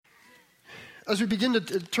As we begin to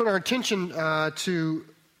turn our attention to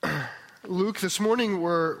Luke, this morning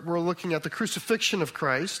we're looking at the crucifixion of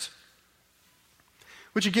Christ,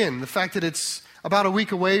 which again, the fact that it's about a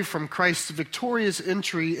week away from Christ's victorious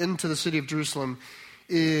entry into the city of Jerusalem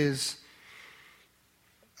is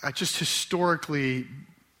just historically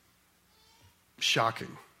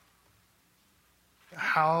shocking.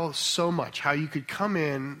 How you could come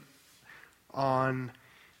in on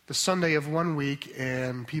the Sunday of one week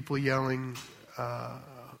and people yelling,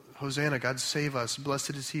 Hosanna, God save us,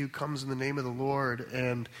 blessed is he who comes in the name of the Lord,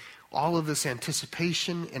 and all of this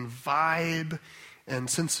anticipation and vibe and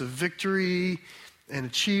sense of victory and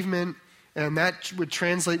achievement, and that would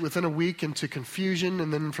translate within a week into confusion,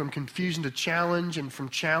 and then from confusion to challenge, and from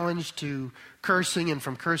challenge to cursing, and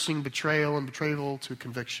from cursing, betrayal, and betrayal to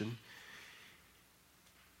conviction.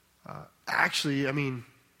 Actually,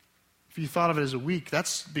 if you thought of it as a week,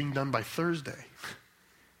 that's being done by Thursday.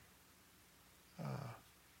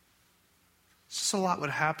 Just a lot would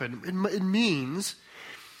happen. It means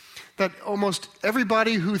that almost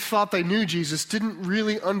everybody who thought they knew Jesus didn't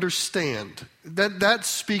really understand. That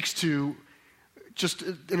speaks to just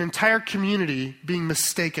an entire community being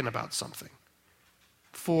mistaken about something.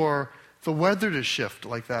 For the weather to shift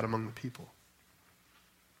like that among the people.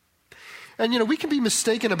 And we can be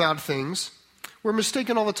mistaken about things. We're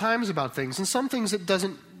mistaken all the times about things. And some things it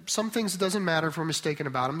doesn't matter if we're mistaken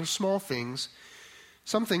about them. They're small things.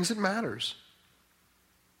 Some things it matters.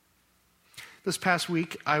 This past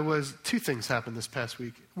week, two things happened this past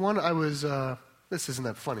week. One, this isn't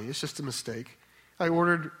that funny, it's just a mistake. I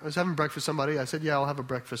was having breakfast with somebody. I said, yeah, I'll have a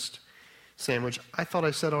breakfast sandwich. I thought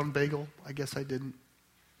I said on bagel. I guess I didn't.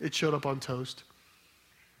 It showed up on toast.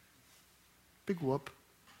 Big whoop.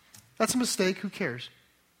 That's a mistake. Who cares?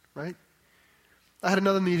 Right? I had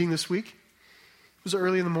another meeting this week. It was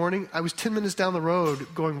early in the morning. I was 10 minutes down the road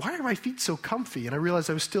going, why are my feet so comfy? And I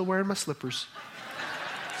realized I was still wearing my slippers.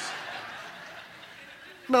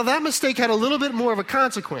 Now, that mistake had a little bit more of a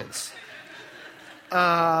consequence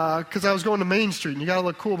because I was going to Main Street, and you got to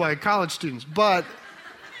look cool by college students. So I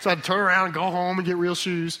had to turn around and go home and get real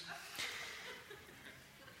shoes.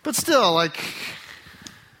 But still, what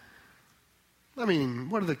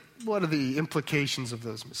are the implications of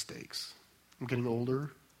those mistakes? I'm getting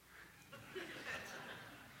older.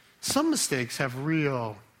 Some mistakes have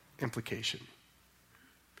real implication.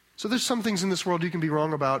 So there's some things in this world you can be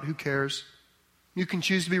wrong about. Who cares? You can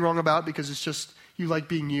choose to be wrong about because it's just you like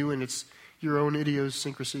being you and it's your own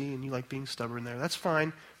idiosyncrasy and you like being stubborn there. That's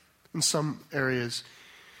fine in some areas.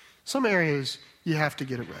 Some areas you have to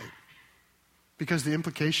get it right because the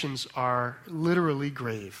implications are literally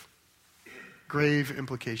grave. Grave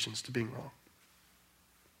implications to being wrong.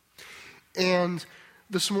 And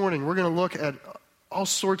this morning we're going to look at all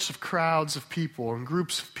sorts of crowds of people and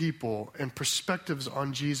groups of people and perspectives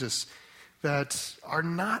on Jesus that are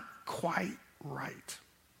not quite right.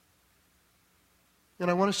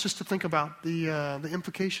 And I want us just to think about the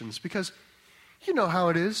implications because you know how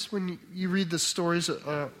it is when you read the stories.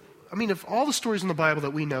 If all the stories in the Bible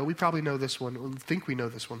that we know, we probably know this one, or think we know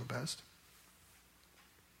this one the best.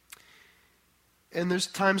 And there's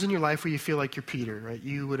times in your life where you feel like you're Peter, right?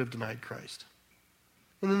 You would have denied Christ.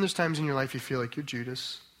 And then there's times in your life you feel like you're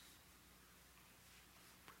Judas,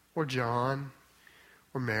 or John,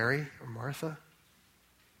 or Mary, or Martha,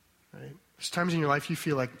 right? There's times in your life you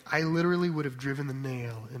feel like, I literally would have driven the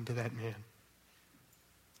nail into that man.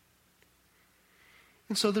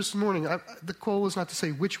 And so this morning, the goal is not to say,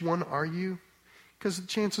 which one are you? Because the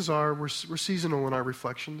chances are we're seasonal in our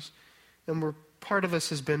reflections, and part of us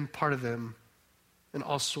has been part of them in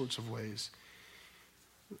all sorts of ways.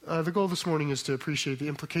 The goal this morning is to appreciate the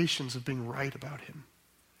implications of being right about him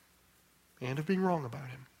and of being wrong about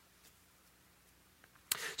him.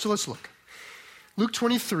 So let's look. Luke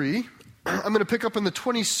 23, I'm going to pick up in the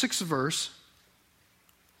 26th verse.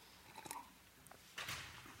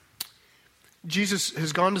 Jesus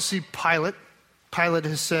has gone to see Pilate. Pilate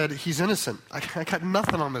has said, he's innocent. I got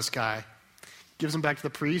nothing on this guy. Gives him back to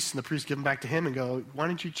the priest, and the priest give him back to him and go, why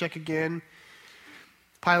don't you check again?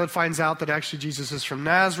 Pilate finds out that actually Jesus is from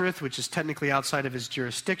Nazareth, which is technically outside of his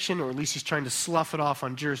jurisdiction, or at least he's trying to slough it off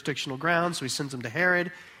on jurisdictional grounds, so he sends him to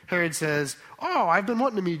Herod. Herod says, I've been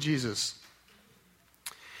wanting to meet Jesus.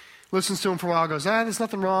 Listens to him for a while, goes, there's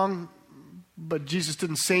nothing wrong. But Jesus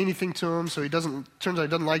didn't say anything to him, so turns out he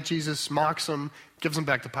doesn't like Jesus, mocks him, gives him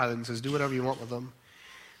back to Pilate and says, do whatever you want with him.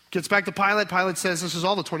 Gets back to Pilate. Pilate says, this is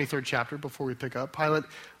all the 23rd chapter before we pick up. Pilate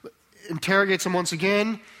interrogates him once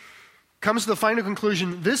again, comes to the final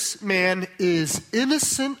conclusion, this man is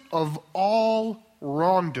innocent of all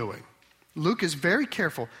wrongdoing. Luke is very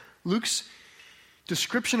careful. Luke's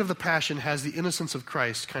description of the passion has the innocence of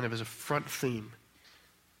Christ kind of as a front theme.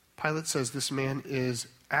 Pilate says this man is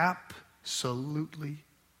absolutely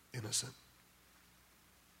innocent.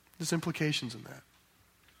 There's implications in that.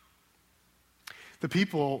 The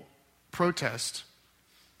people protest,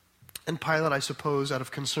 and Pilate, I suppose, out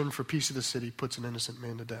of concern for peace of the city, puts an innocent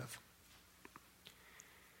man to death.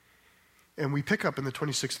 And we pick up in the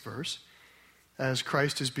 26th verse as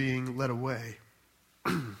Christ is being led away.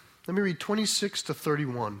 Let me read 26 to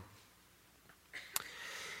 31.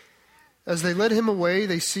 As they led him away,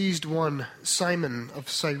 they seized one, Simon of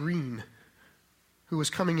Cyrene, who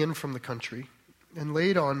was coming in from the country, and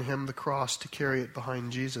laid on him the cross to carry it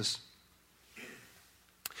behind Jesus.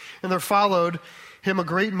 And there followed him a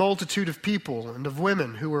great multitude of people and of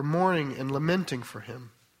women who were mourning and lamenting for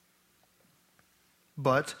him.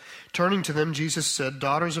 But, turning to them, Jesus said,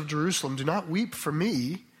 "Daughters of Jerusalem, do not weep for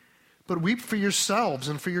me, but weep for yourselves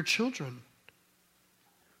and for your children.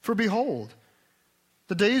 For behold,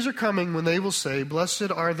 the days are coming when they will say,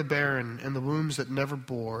 'Blessed are the barren and the wombs that never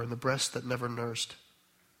bore and the breasts that never nursed.'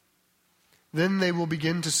 Then they will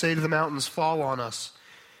begin to say to the mountains, 'Fall on us,'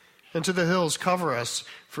 and to the hills, 'Cover us.'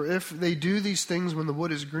 For if they do these things when the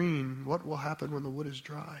wood is green, what will happen when the wood is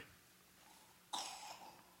dry?"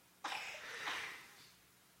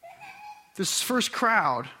 This first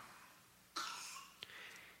crowd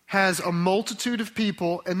has a multitude of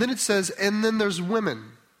people, and then it says, and then there's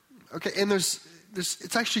women. Okay, and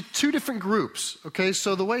it's actually two different groups. Okay,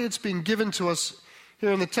 so the way it's being given to us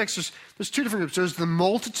here in the text, there's two different groups. There's the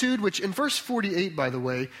multitude, which in verse 48, by the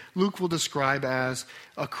way, Luke will describe as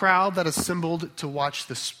a crowd that assembled to watch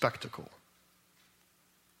the spectacle.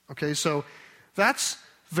 Okay, so that's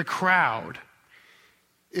the crowd.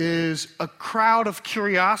 Is a crowd of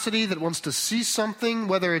curiosity that wants to see something,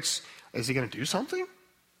 whether it's, is he going to do something?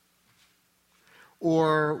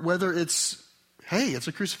 Or whether it's, hey, it's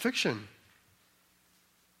a crucifixion.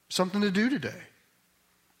 Something to do today.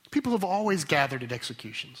 People have always gathered at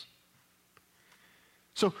executions.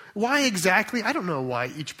 So why exactly? I don't know why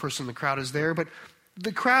each person in the crowd is there, but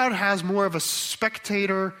the crowd has more of a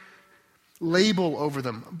spectator label over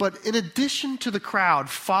them. But in addition to the crowd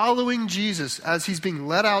following Jesus as he's being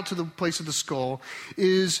led out to the place of the skull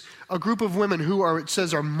is a group of women who are, it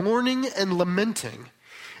says, are mourning and lamenting.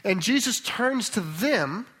 And Jesus turns to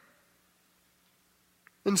them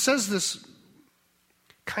and says this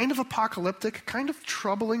kind of apocalyptic, kind of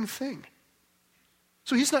troubling thing.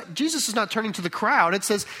 So Jesus is not turning to the crowd. It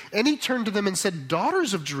says, and he turned to them and said,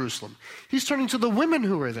 "Daughters of Jerusalem." He's turning to the women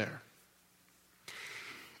who are there.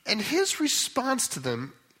 And his response to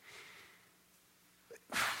them,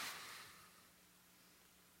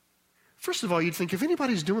 first of all, you'd think if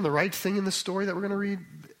anybody's doing the right thing in this story that we're going to read,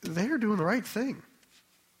 they're doing the right thing.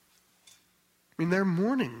 I mean, they're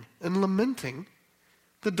mourning and lamenting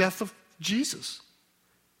the death of Jesus.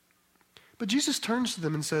 But Jesus turns to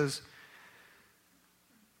them and says,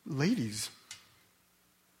 "Ladies,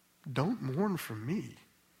 don't mourn for me.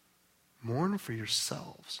 Mourn for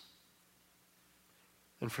yourselves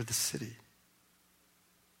and for the city."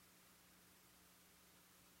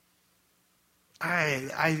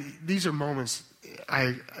 These are moments,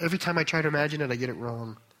 every time I try to imagine it, I get it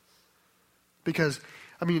wrong. Because,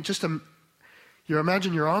 I mean, you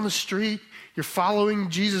imagine you're on the street, you're following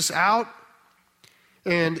Jesus out,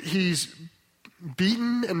 and he's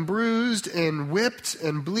beaten and bruised and whipped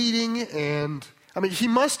and bleeding, and I mean, he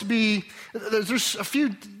must be, there's a few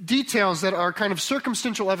details that are kind of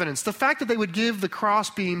circumstantial evidence. The fact that they would give the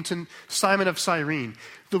crossbeam to Simon of Cyrene.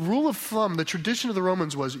 The rule of thumb, the tradition of the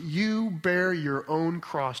Romans was you bear your own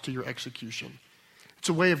cross to your execution. It's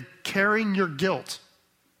a way of carrying your guilt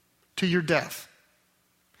to your death.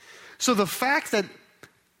 So the fact that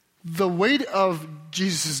the weight of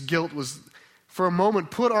Jesus' guilt was for a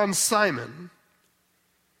moment put on Simon,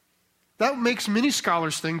 that makes many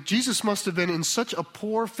scholars think Jesus must have been in such a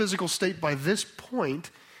poor physical state by this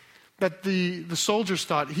point that the soldiers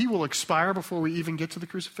thought he will expire before we even get to the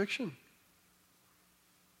crucifixion.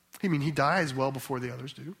 I mean, he dies well before the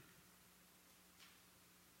others do.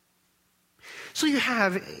 So you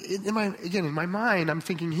have, in my mind, I'm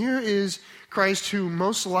thinking here is Christ who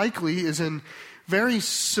most likely is in very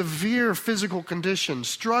severe physical condition,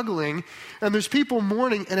 struggling, and there's people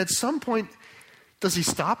mourning, and at some point, does he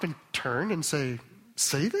stop and turn and say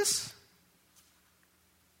this?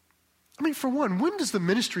 I mean, for one, when does the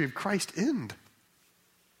ministry of Christ end?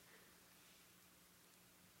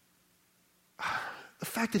 The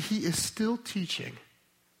fact that he is still teaching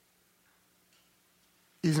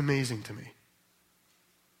is amazing to me.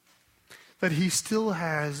 That he still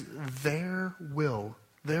has their will,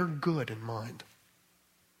 their good in mind.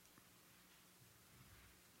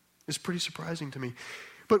 is pretty surprising to me.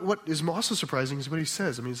 But what is also surprising is what he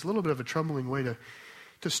says. I mean, it's a little bit of a troubling way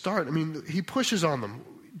to start. I mean, he pushes on them.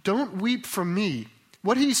 Don't weep for me.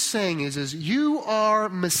 What he's saying is you are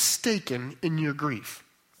mistaken in your grief.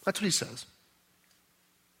 That's what he says.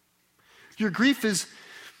 Your grief is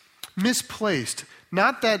misplaced.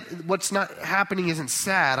 Not that what's not happening isn't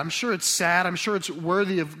sad. I'm sure it's sad. I'm sure it's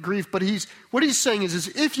worthy of grief. But what he's saying is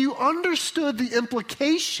if you understood the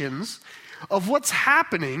implications of what's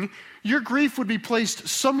happening, your grief would be placed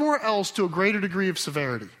somewhere else to a greater degree of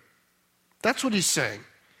severity. That's what he's saying.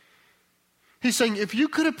 He's saying if you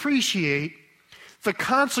could appreciate the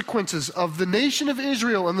consequences of the nation of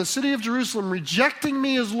Israel and the city of Jerusalem rejecting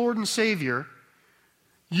me as Lord and Savior,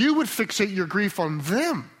 you would fixate your grief on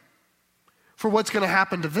them for what's going to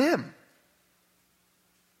happen to them.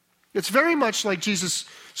 It's very much like Jesus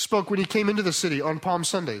spoke when he came into the city on Palm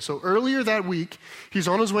Sunday. So earlier that week, he's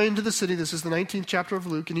on his way into the city. This is the 19th chapter of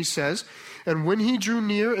Luke, and he says, and when he drew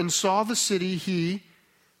near and saw the city, he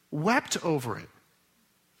wept over it,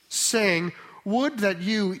 saying, would that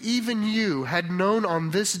you, even you, had known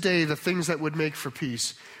on this day the things that would make for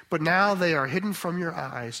peace. But now they are hidden from your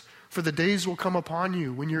eyes. For the days will come upon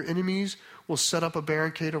you when your enemies will set up a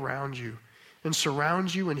barricade around you and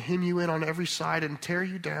surround you and hem you in on every side and tear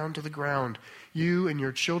you down to the ground, you and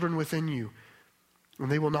your children within you.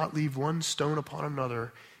 And they will not leave one stone upon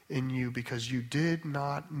another in you because you did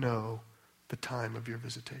not know the time of your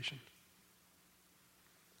visitation.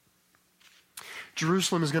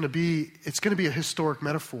 Jerusalem is going to be a historic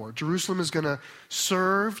metaphor. Jerusalem is going to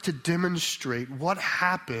serve to demonstrate what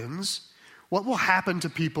will happen to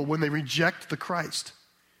people when they reject the Christ.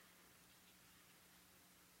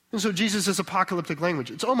 And so Jesus is apocalyptic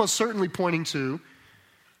language. It's almost certainly pointing to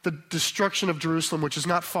the destruction of Jerusalem, which is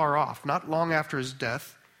not far off. Not long after his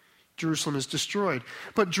death, Jerusalem is destroyed.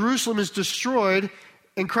 But Jerusalem is destroyed,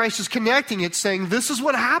 and Christ is connecting it, saying, this is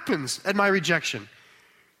what happens at my rejection.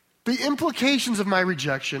 The implications of my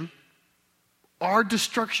rejection are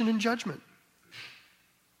destruction and judgment.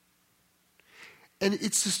 And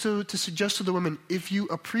it's just to suggest to the women, if you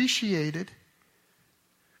appreciated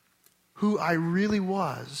who I really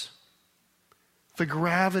was, the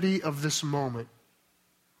gravity of this moment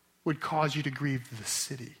would cause you to grieve the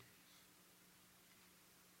city.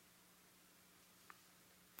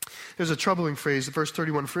 There's a troubling phrase, verse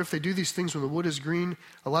 31, for if they do these things when the wood is green,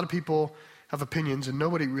 a lot of people have opinions and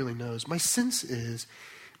nobody really knows. My sense is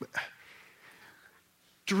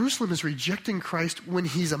Jerusalem is rejecting Christ when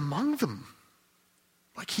he's among them.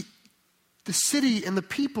 The city and the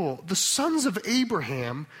people, the sons of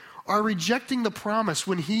Abraham, are rejecting the promise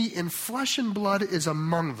when he in flesh and blood is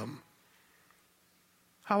among them.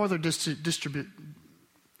 How will they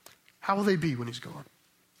be when he's gone?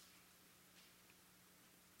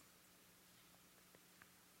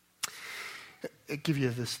 I give you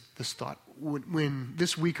this thought. When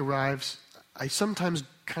this week arrives, I sometimes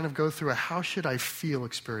kind of go through a how should I feel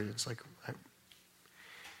experience.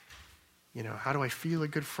 How do I feel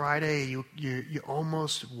at Good Friday? You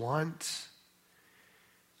almost want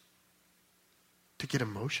to get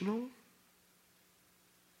emotional.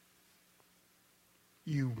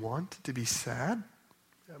 You want to be sad.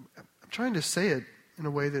 I'm trying to say it in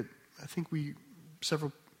a way that I think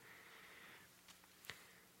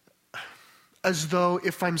as though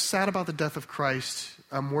if I'm sad about the death of Christ,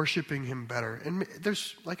 I'm worshiping him better. And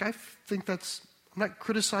I think I'm not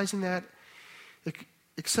criticizing that,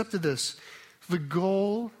 except to this. The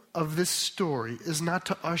goal of this story is not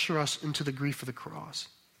to usher us into the grief of the cross.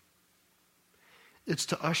 It's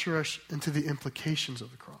to usher us into the implications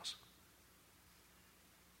of the cross.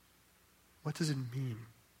 What does it mean?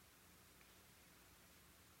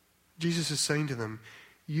 Jesus is saying to them,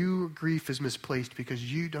 your grief is misplaced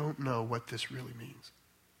because you don't know what this really means.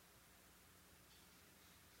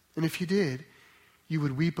 And if you did, you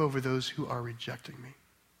would weep over those who are rejecting me.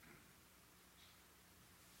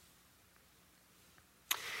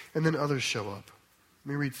 And then others show up.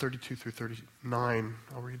 Let me read 32 through 39.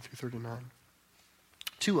 I'll read through 39.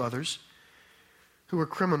 2 others, who were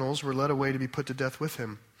criminals, were led away to be put to death with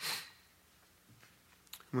him.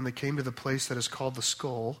 When they came to the place that is called the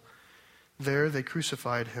Skull, there they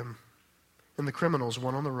crucified him, and the criminals,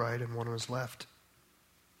 one on the right and one on his left.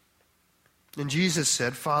 And Jesus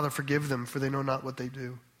said, Father, forgive them, for they know not what they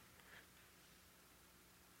do.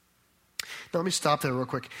 Now let me stop there real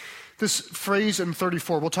quick. This phrase in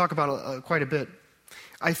 34, we'll talk about it quite a bit.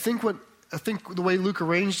 I think the way Luke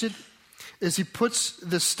arranged it is he puts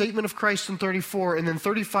the statement of Christ in 34, and then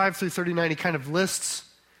 35 through 39, he kind of lists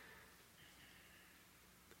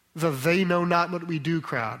the they know not what we do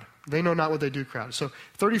crowd. They know not what they do crowd. So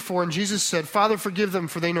 34, and Jesus said, Father, forgive them,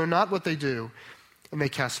 for they know not what they do. And they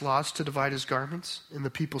cast lots to divide his garments, and the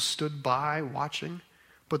people stood by watching.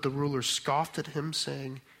 But the ruler scoffed at him,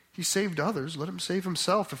 saying, he saved others, let him save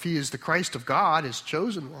himself, if he is the Christ of God, his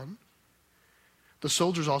chosen one. The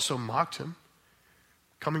soldiers also mocked him,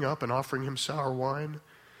 coming up and offering him sour wine,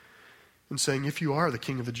 and saying, if you are the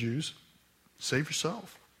king of the Jews, save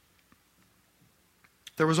yourself.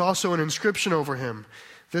 There was also an inscription over him,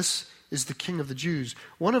 this is the king of the Jews.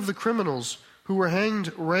 One of the criminals who were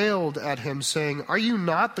hanged railed at him, saying, are you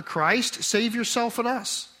not the Christ? Save yourself and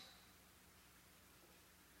us.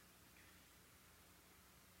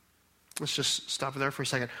 Let's just stop there for a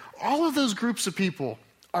second. All of those groups of people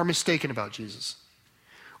are mistaken about Jesus.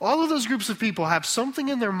 All of those groups of people have something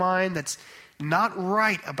in their mind that's not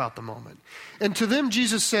right about the moment. And to them,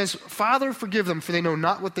 Jesus says, Father, forgive them, for they know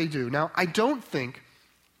not what they do. Now, I don't think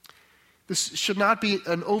this should not be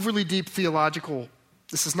an overly deep theological,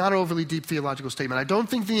 this is not an overly deep theological statement. I don't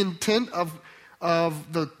think the intent of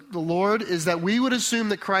the Lord is that we would assume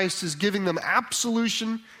that Christ is giving them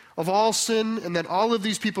absolution of all sin and that all of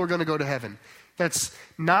these people are going to go to heaven. That's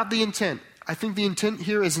not the intent. I think the intent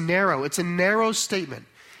here is narrow. It's a narrow statement.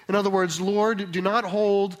 In other words, Lord, do not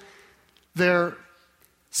hold their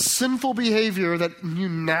sinful behavior that you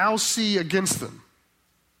now see against them.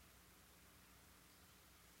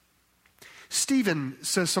 Stephen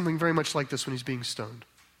says something very much like this when he's being stoned.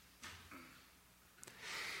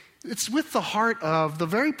 It's with the heart of the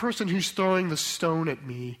very person who's throwing the stone at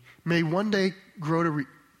me may one day grow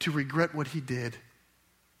to regret what he did.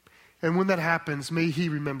 And when that happens, may he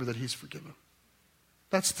remember that he's forgiven.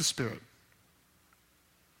 That's the Spirit.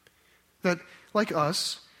 That, like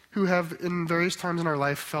us, who have in various times in our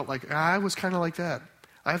life felt like, I was kind of like that.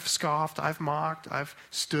 I've scoffed, I've mocked, I've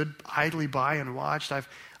stood idly by and watched,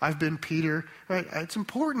 I've been Peter. Right? It's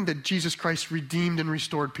important that Jesus Christ redeemed and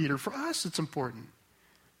restored Peter. For us, it's important.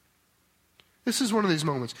 This is one of these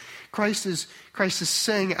moments. Christ is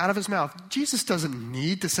saying out of his mouth, Jesus doesn't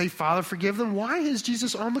need to say, Father, forgive them. Why is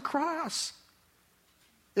Jesus on the cross?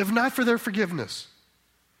 If not for their forgiveness.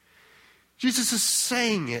 Jesus is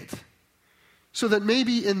saying it so that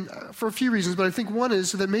maybe for a few reasons, but I think one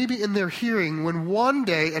is so that maybe in their hearing, when one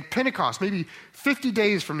day at Pentecost, maybe 50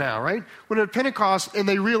 days from now, right? When at Pentecost and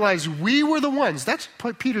they realize we were the ones, that's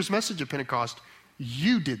Peter's message at Pentecost,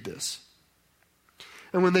 you did this.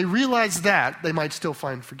 And when they realize that, they might still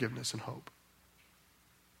find forgiveness and hope.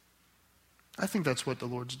 I think that's what the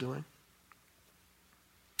Lord's doing.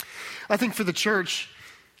 I think for the church,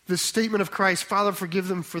 this statement of Christ, Father, forgive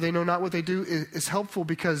them, for they know not what they do, is helpful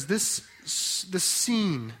because this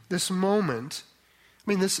scene, this moment,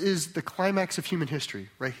 I mean, this is the climax of human history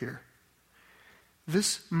right here.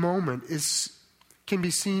 This moment can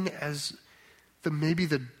be seen as maybe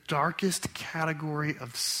the darkest category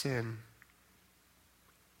of sin.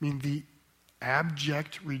 I mean, the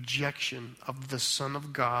abject rejection of the Son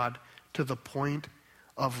of God to the point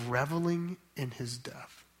of reveling in his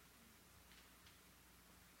death.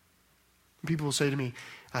 People will say to me,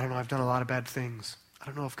 I don't know, I've done a lot of bad things. I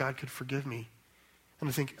don't know if God could forgive me. And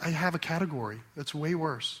I think, I have a category that's way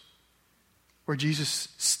worse, where Jesus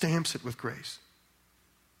stamps it with grace.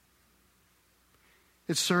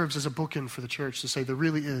 It serves as a bookend for the church to say there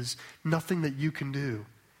really is nothing that you can do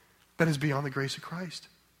that is beyond the grace of Christ.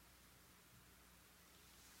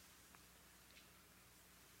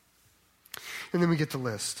 And then we get the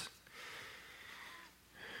list.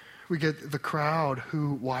 We get the crowd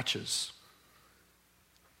who watches.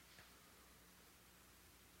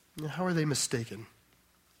 Now, how are they mistaken?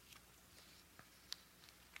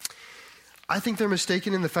 I think they're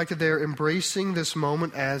mistaken in the fact that they're embracing this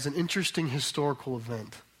moment as an interesting historical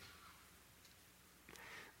event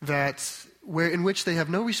in which they have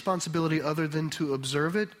no responsibility other than to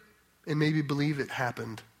observe it and maybe believe it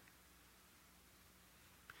happened.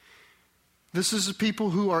 This is people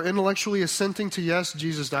who are intellectually assenting to, yes,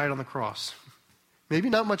 Jesus died on the cross. Maybe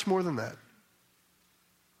not much more than that.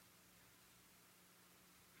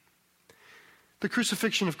 The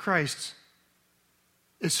crucifixion of Christ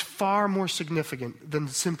is far more significant than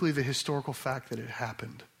simply the historical fact that it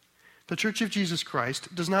happened. The Church of Jesus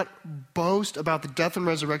Christ does not boast about the death and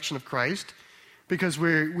resurrection of Christ because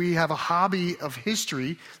we have a hobby of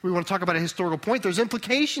history. We want to talk about a historical point. There's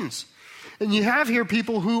implications. And you have here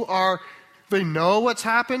people who they know what's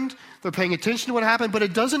happened, they're paying attention to what happened, but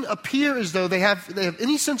it doesn't appear as though they have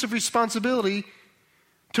any sense of responsibility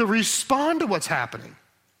to respond to what's happening.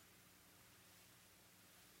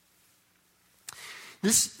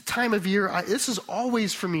 This time of year, this is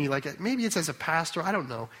always for me, like maybe it's as a pastor, I don't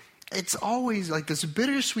know. It's always like this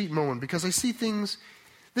bittersweet moment because I see things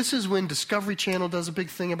This is when Discovery Channel does a big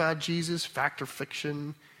thing about Jesus, fact or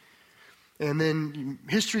fiction. And then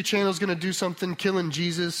History Channel is going to do something, killing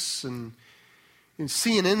Jesus. And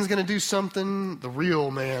CNN's going to do something, the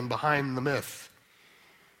real man behind the myth.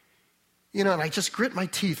 And I just grit my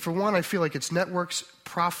teeth. For one, I feel like it's networks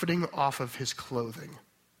profiting off of his clothing.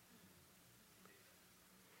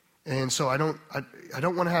 And so I don't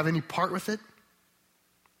want to have any part with it.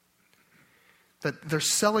 That they're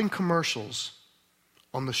selling commercials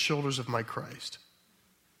on the shoulders of my Christ.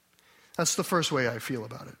 That's the first way I feel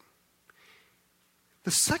about it.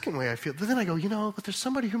 The second way I feel, then I go, but there's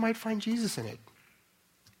somebody who might find Jesus in it.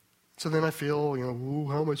 So then I feel,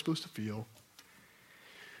 how am I supposed to feel?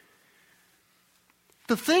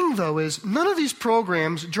 The thing, though, is none of these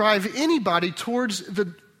programs drive anybody towards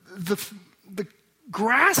the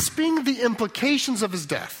grasping the implications of his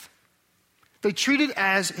death. They treat it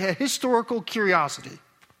as a historical curiosity.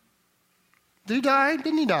 Did he die?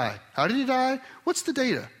 Didn't he die? How did he die? What's the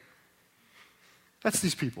data? That's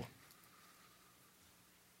these people.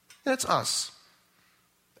 That's us.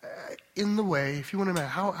 In the way, if you want to know,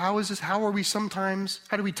 how is this? How are we sometimes?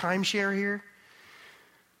 How do we timeshare here?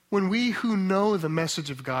 When we who know the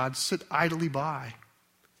message of God sit idly by,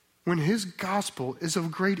 when his gospel is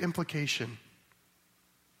of great implication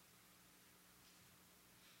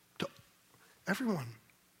to everyone.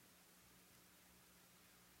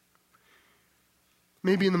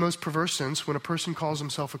 Maybe in the most perverse sense, when a person calls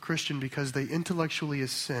himself a Christian because they intellectually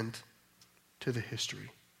assent to the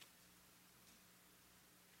history.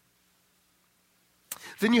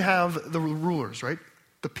 Then you have the rulers, right?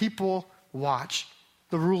 The people watch.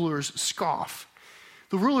 The rulers scoff.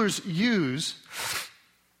 The rulers use,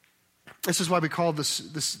 this is why we call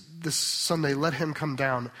this Sunday, Let Him Come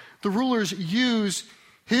Down. The rulers use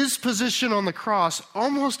his position on the cross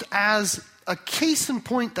almost as a case in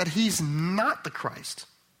point that he's not the Christ.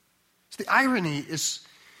 So the irony is,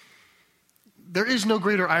 there is no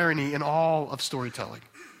greater irony in all of storytelling.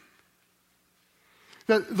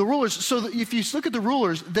 The rulers, so if you look at the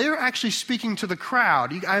rulers, they're actually speaking to the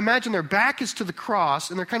crowd. I imagine their back is to the cross,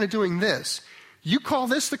 and they're kind of doing this. You call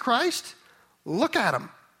this the Christ? Look at him.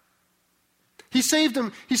 He saved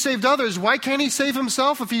them. He saved others. Why can't he save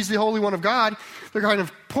himself if he's the Holy One of God? They're kind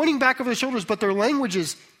of pointing back over their shoulders, but their language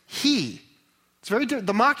is he. It's very different.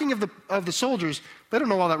 The mocking of the soldiers, they don't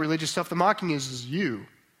know all that religious stuff. The mocking is you.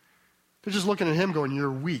 They're just looking at him going,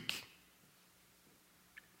 you're weak.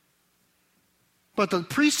 But the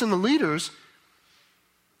priests and the leaders,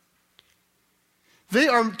 they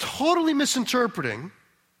are totally misinterpreting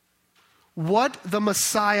what the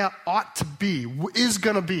Messiah ought to be, is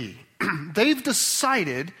going to be. They've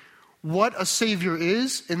decided what a Savior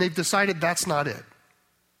is, and they've decided that's not it.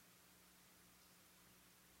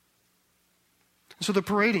 So they're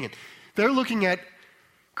parading it. They're looking at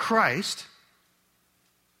Christ,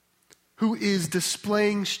 who is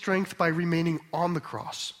displaying strength by remaining on the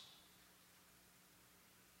cross,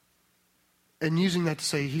 and using that to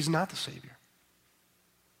say he's not the Savior.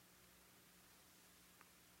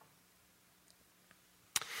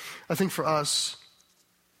 I think for us,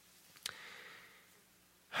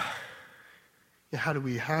 how do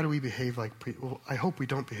we behave like priests? Well, I hope we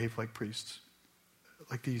don't behave like priests,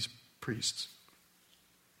 like these priests.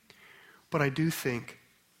 But I do think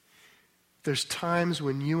there's times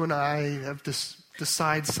when you and I have to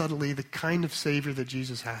decide subtly the kind of Savior that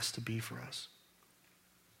Jesus has to be for us.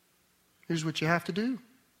 Here's what you have to do.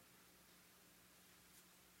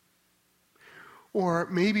 Or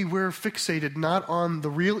maybe we're fixated not on the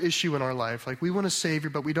real issue in our life, like we want a Savior,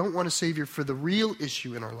 but we don't want a Savior for the real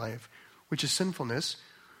issue in our life, which is sinfulness.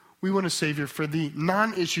 We want a Savior for the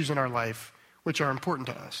non-issues in our life, which are important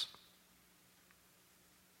to us.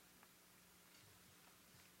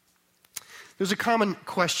 There's a common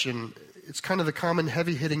question. It's kind of the common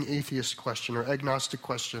heavy-hitting atheist question or agnostic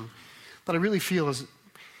question that I really feel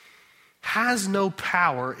has no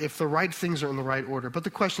power if the right things are in the right order. But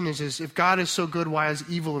the question is if God is so good, why is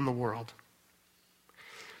evil in the world?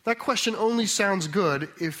 That question only sounds good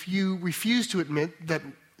if you refuse to admit that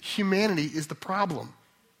humanity is the problem.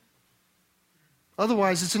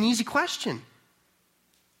 Otherwise, it's an easy question.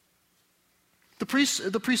 The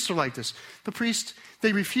priests are like this. The priests,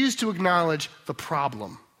 they refuse to acknowledge the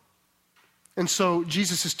problem. And so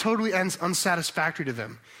Jesus is totally unsatisfactory to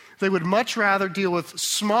them. They would much rather deal with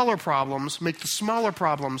smaller problems, make the smaller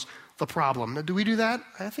problems the problem. Now, do we do that?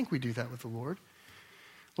 I think we do that with the Lord.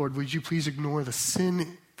 Lord, would you please ignore the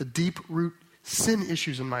sin, the deep root sin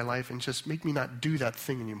issues in my life and just make me not do that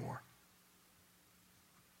thing anymore?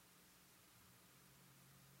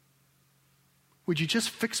 Would you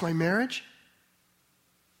just fix my marriage?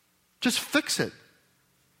 Just fix it.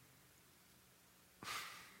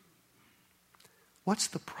 What's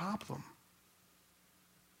the problem?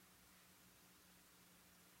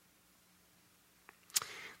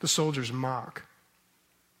 The soldiers mock.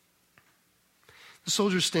 The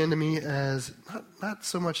soldiers stand to me as not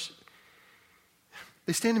so much,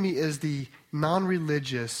 they stand to me as the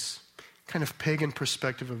non-religious kind of pagan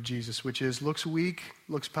perspective of Jesus, which is looks weak,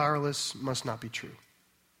 looks powerless, must not be true.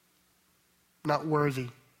 Not worthy.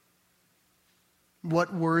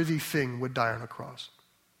 What worthy thing would die on a cross?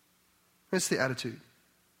 That's the attitude.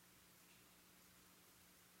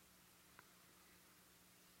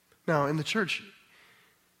 Now, in the church,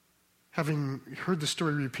 having heard the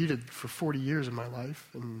story repeated for 40 years in my life,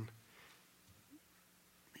 and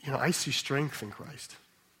I see strength in Christ.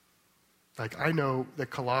 Like, I know that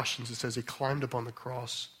Colossians, it says he climbed up on the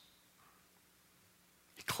cross.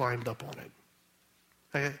 He climbed up on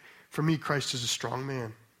it. For me, Christ is a strong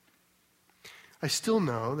man. I still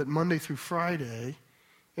know that Monday through Friday,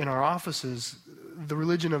 in our offices, the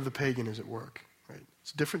religion of the pagan is at work. Right?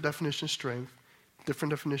 It's a different definition of strength, different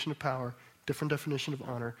definition of power, different definition of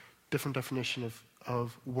honor, different definition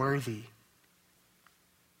of worthy.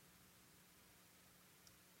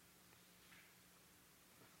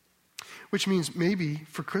 Which means maybe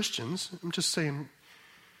for Christians, I'm just saying,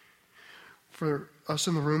 for us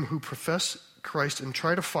in the room who profess Christ and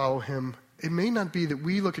try to follow him, it may not be that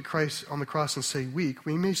we look at Christ on the cross and say weak.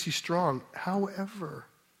 We may see strong. However,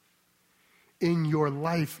 in your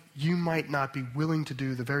life, you might not be willing to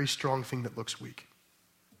do the very strong thing that looks weak.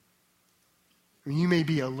 You may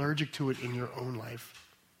be allergic to it in your own life.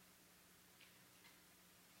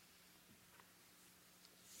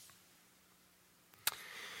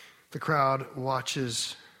 The crowd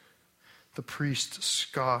watches the priest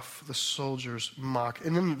scoff, the soldiers mock.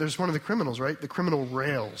 And then there's one of the criminals, right? The criminal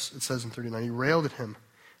rails, it says in 39. He railed at him.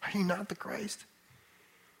 Are you not the Christ?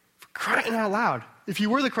 For crying out loud. If you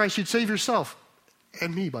were the Christ, you'd save yourself.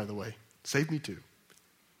 And me, by the way. Save me too.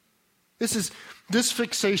 This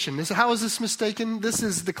fixation. How is this mistaken? This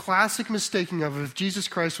is the classic mistaking of if Jesus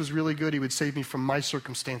Christ was really good, he would save me from my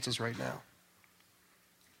circumstances right now.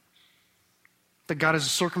 That God is a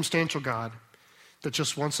circumstantial God that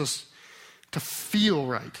just wants us to feel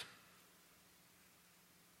right.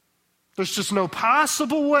 There's just no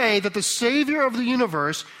possible way that the Savior of the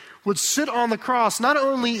universe would sit on the cross, not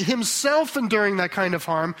only himself enduring that kind of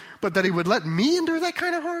harm, but that he would let me endure that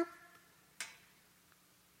kind of harm.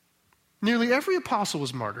 Nearly every apostle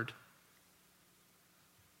was martyred.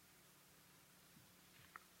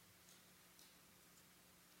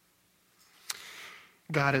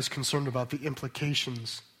 God is concerned about the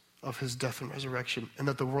implications of his death and resurrection, and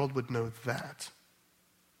that the world would know that.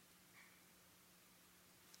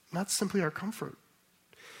 Not simply our comfort.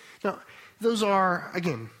 Now, those are,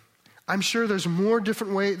 again, I'm sure there's more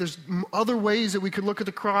different ways, there's other ways that we could look at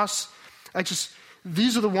the cross.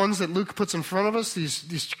 These are the ones that Luke puts in front of us,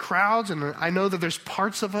 these crowds, and I know that there's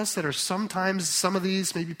parts of us that are sometimes some of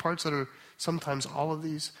these, maybe parts that are sometimes all of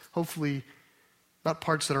these. Hopefully, not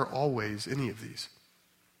parts that are always any of these.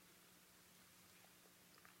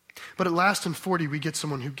 But at last in 40, we get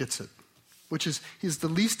someone who gets it, which is, he's the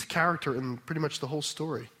least character in pretty much the whole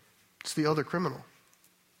story. It's the other criminal.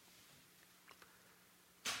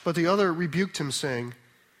 But the other rebuked him, saying,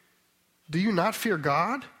 "Do you not fear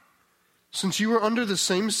God, since you are under the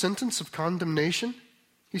same sentence of condemnation?"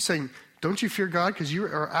 He's saying, don't you fear God because you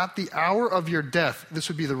are at the hour of your death. This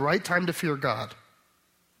would be the right time to fear God.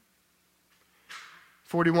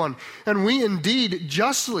 41, and we indeed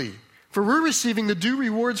justly, for we're receiving the due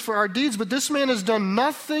rewards for our deeds, but this man has done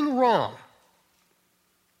nothing wrong.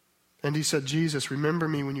 And he said, Jesus, remember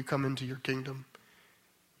me when you come into your kingdom.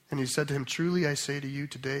 And he said to him, truly I say to you,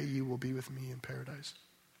 today you will be with me in paradise.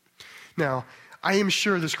 Now, I am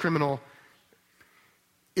sure this criminal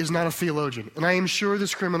is not a theologian. And I am sure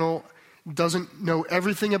this criminal doesn't know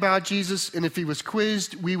everything about Jesus. And if he was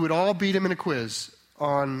quizzed, we would all beat him in a quiz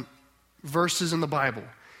on verses in the Bible.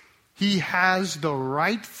 He has the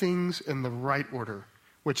right things in the right order,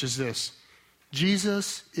 which is this.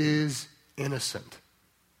 Jesus is innocent.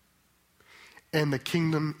 And the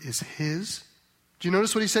kingdom is his. Do you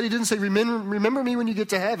notice what he said? He didn't say, remember me when you get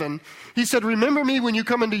to heaven. He said, remember me when you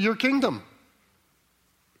come into your kingdom.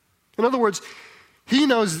 In other words, he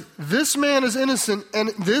knows this man is innocent and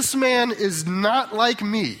this man is not like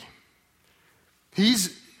me.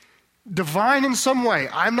 He's divine in some way.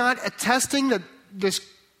 I'm not attesting that this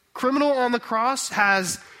criminal on the cross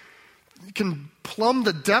can plumb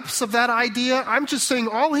the depths of that idea. I'm just saying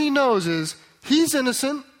all he knows is he's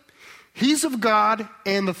innocent. He's of God,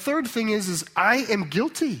 and the third thing is I am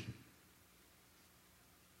guilty.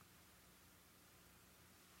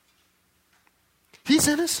 He's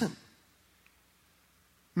innocent.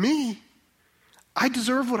 Me? I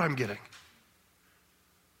deserve what I'm getting.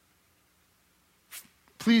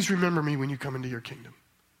 Please remember me when you come into your kingdom.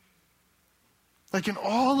 Like in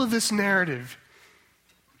all of this narrative,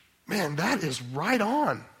 man, that is right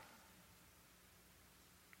on.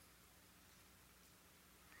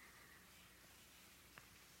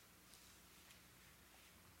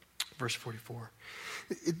 Verse 44.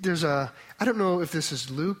 I don't know if this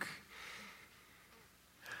is Luke.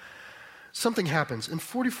 Something happens. In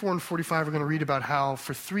 44 and 45, we're going to read about how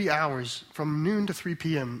for 3 hours, from noon to 3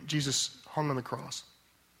 p.m., Jesus hung on the cross.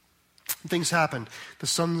 Things happened. The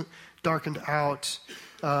sun darkened out.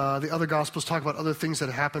 The other Gospels talk about other things that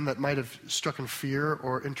happened that might have struck in fear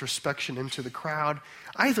or introspection into the crowd.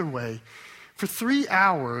 Either way, for 3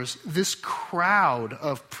 hours, this crowd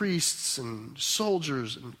of priests and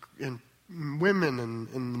soldiers and women and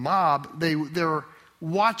the mob, they're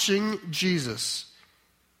watching Jesus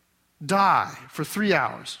die for 3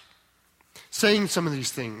 hours, saying some of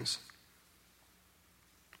these things.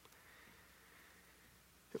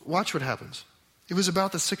 Watch what happens. It was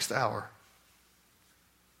about the 6th hour.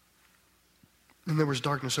 And there was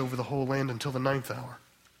darkness over the whole land until the 9th hour.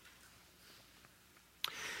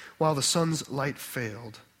 While the sun's light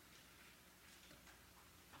failed.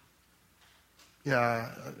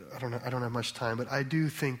 Yeah, I don't have much time, but I do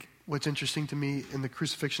think what's interesting to me in the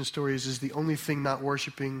crucifixion stories is the only thing not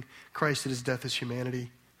worshiping Christ at his death is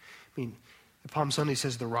humanity. I mean, Palm Sunday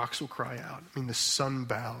says the rocks will cry out. I mean, the sun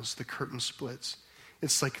bows, the curtain splits.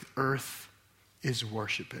 It's like earth is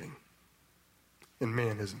worshiping, and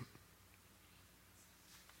man isn't.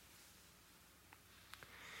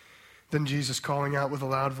 Then Jesus, calling out with a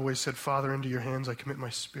loud voice, said, "Father, into your hands I commit my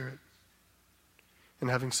spirit." And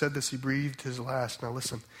having said this, he breathed his last. Now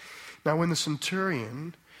listen. Now when the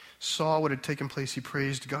centurion saw what had taken place, he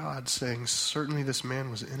praised God, saying, "Certainly this man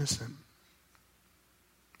was innocent."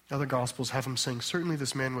 Other Gospels have him saying, "Certainly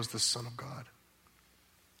this man was the Son of God."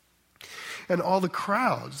 And all the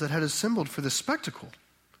crowds that had assembled for this spectacle,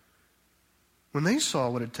 when they saw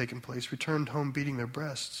what had taken place, returned home beating their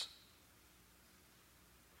breasts.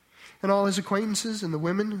 And all his acquaintances and the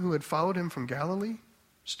women who had followed him from Galilee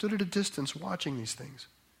stood at a distance watching these things.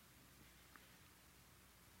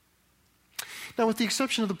 Now, with the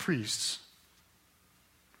exception of the priests,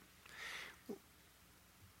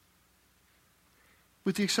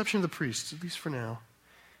 at least for now,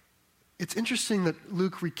 it's interesting that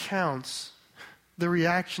Luke recounts the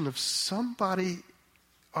reaction of somebody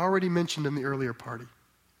already mentioned in the earlier party.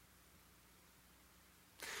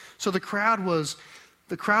 So the crowd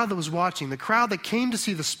that was watching, the crowd that came to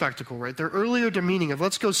see the spectacle, right? Their earlier demeaning of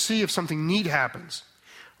let's go see if something neat happens,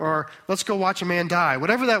 or let's go watch a man die,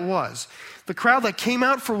 whatever that was. The crowd that came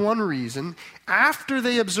out for one reason, after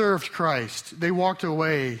they observed Christ, they walked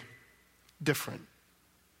away different.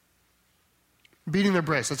 Beating their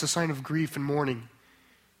breasts, that's a sign of grief and mourning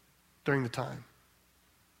during the time.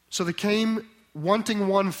 So they came wanting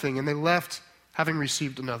one thing and they left having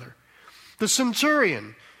received another. The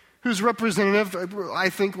centurion, who's representative, I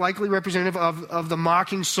think likely representative of the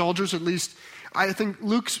mocking soldiers, at least I think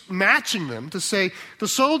Luke's matching them to say the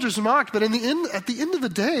soldiers mocked, but at the end of the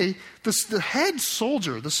day, the head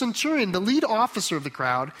soldier, the centurion, the lead officer of the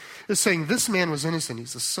crowd is saying this man was innocent,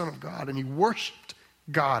 he's the Son of God, and he worshiped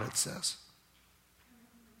God, it says.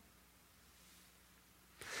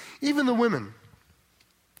 Even the women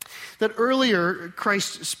that earlier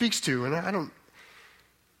Christ speaks to, and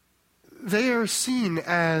they are seen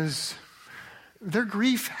as their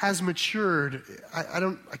grief has matured.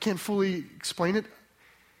 I can't fully explain it,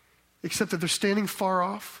 except that they're standing far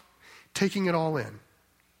off, taking it all in.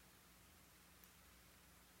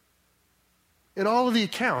 In all of the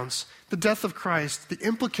accounts, the death of Christ, the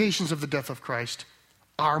implications of the death of Christ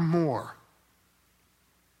are more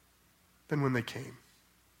than when they came.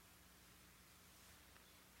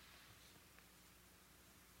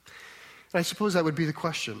 And I suppose that would be the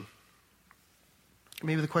question.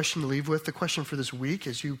 Maybe the question to leave with, the question for this week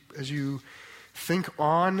as you think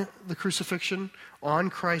on the crucifixion, on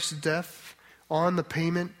Christ's death, on the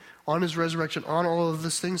payment, on his resurrection, on all of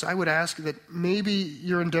these things, I would ask that maybe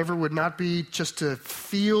your endeavor would not be just to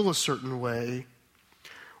feel a certain way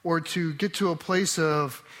or to get to a place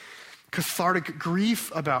of cathartic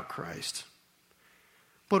grief about Christ,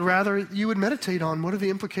 but rather you would meditate on what are the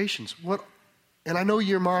implications. And I know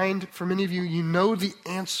your mind, for many of you, you know the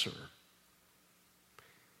answer.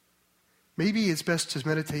 Maybe it's best to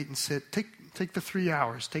meditate and sit. Take the 3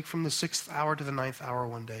 hours. Take from the 6th hour to the 9th hour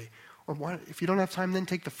one day. Or if you don't have time, then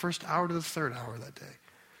take the 1st hour to the 3rd hour that day.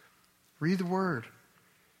 Read the Word.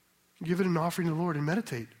 Give it an offering to the Lord and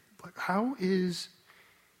meditate. How is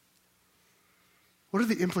What are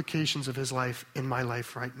the implications of his life in my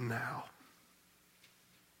life right now?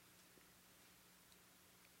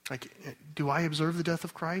 Like, do I observe the death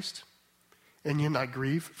of Christ and yet not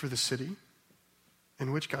grieve for the city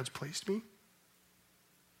in which God's placed me?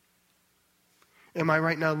 Am I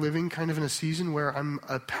right now living kind of in a season where I'm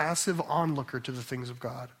a passive onlooker to the things of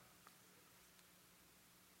God?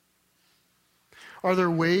 Are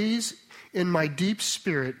there ways in my deep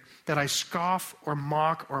spirit that I scoff or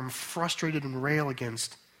mock or am frustrated and rail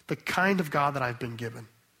against the kind of God that I've been given?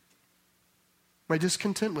 Am I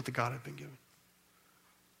discontent with the God I've been given?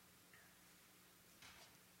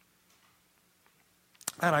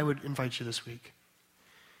 And I would invite you this week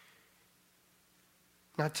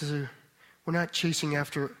we're not chasing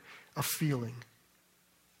after a feeling.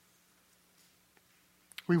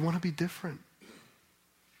 We want to be different.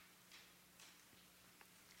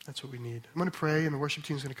 That's what we need. I'm going to pray, and the worship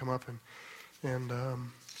team is going to come up, and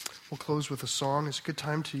we'll close with a song. It's a good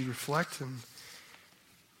time to reflect and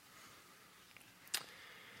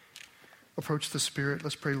approach the Spirit.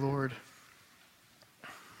 Let's pray. Lord,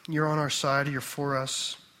 you're on our side. You're for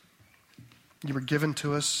us. You were given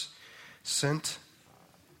to us, sent.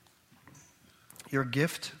 You're a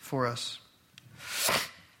gift for us.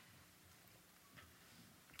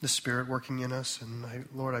 The Spirit working in us. And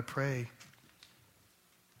Lord, I pray,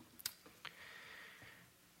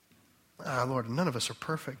 Lord, none of us are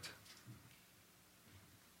perfect.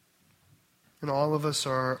 And all of us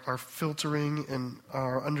are filtering and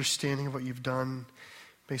our understanding of what you've done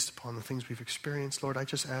based upon the things we've experienced. Lord, I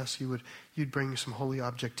just ask you'd bring some holy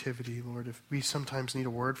objectivity, Lord. If we sometimes need a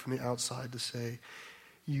word from the outside to say,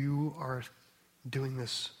 you are doing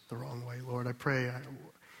this the wrong way, Lord, I pray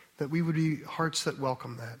that we would be hearts that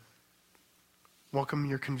welcome that. Welcome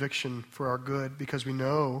your conviction for our good, because we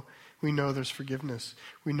know there's forgiveness.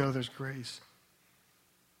 We know there's grace.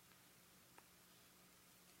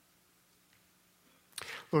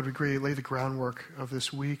 Lord, we lay the groundwork of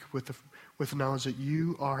this week with the knowledge that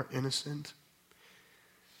you are innocent,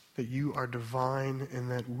 that you are divine, and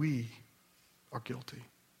that we are guilty.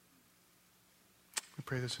 We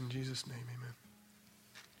pray this in Jesus' name, amen.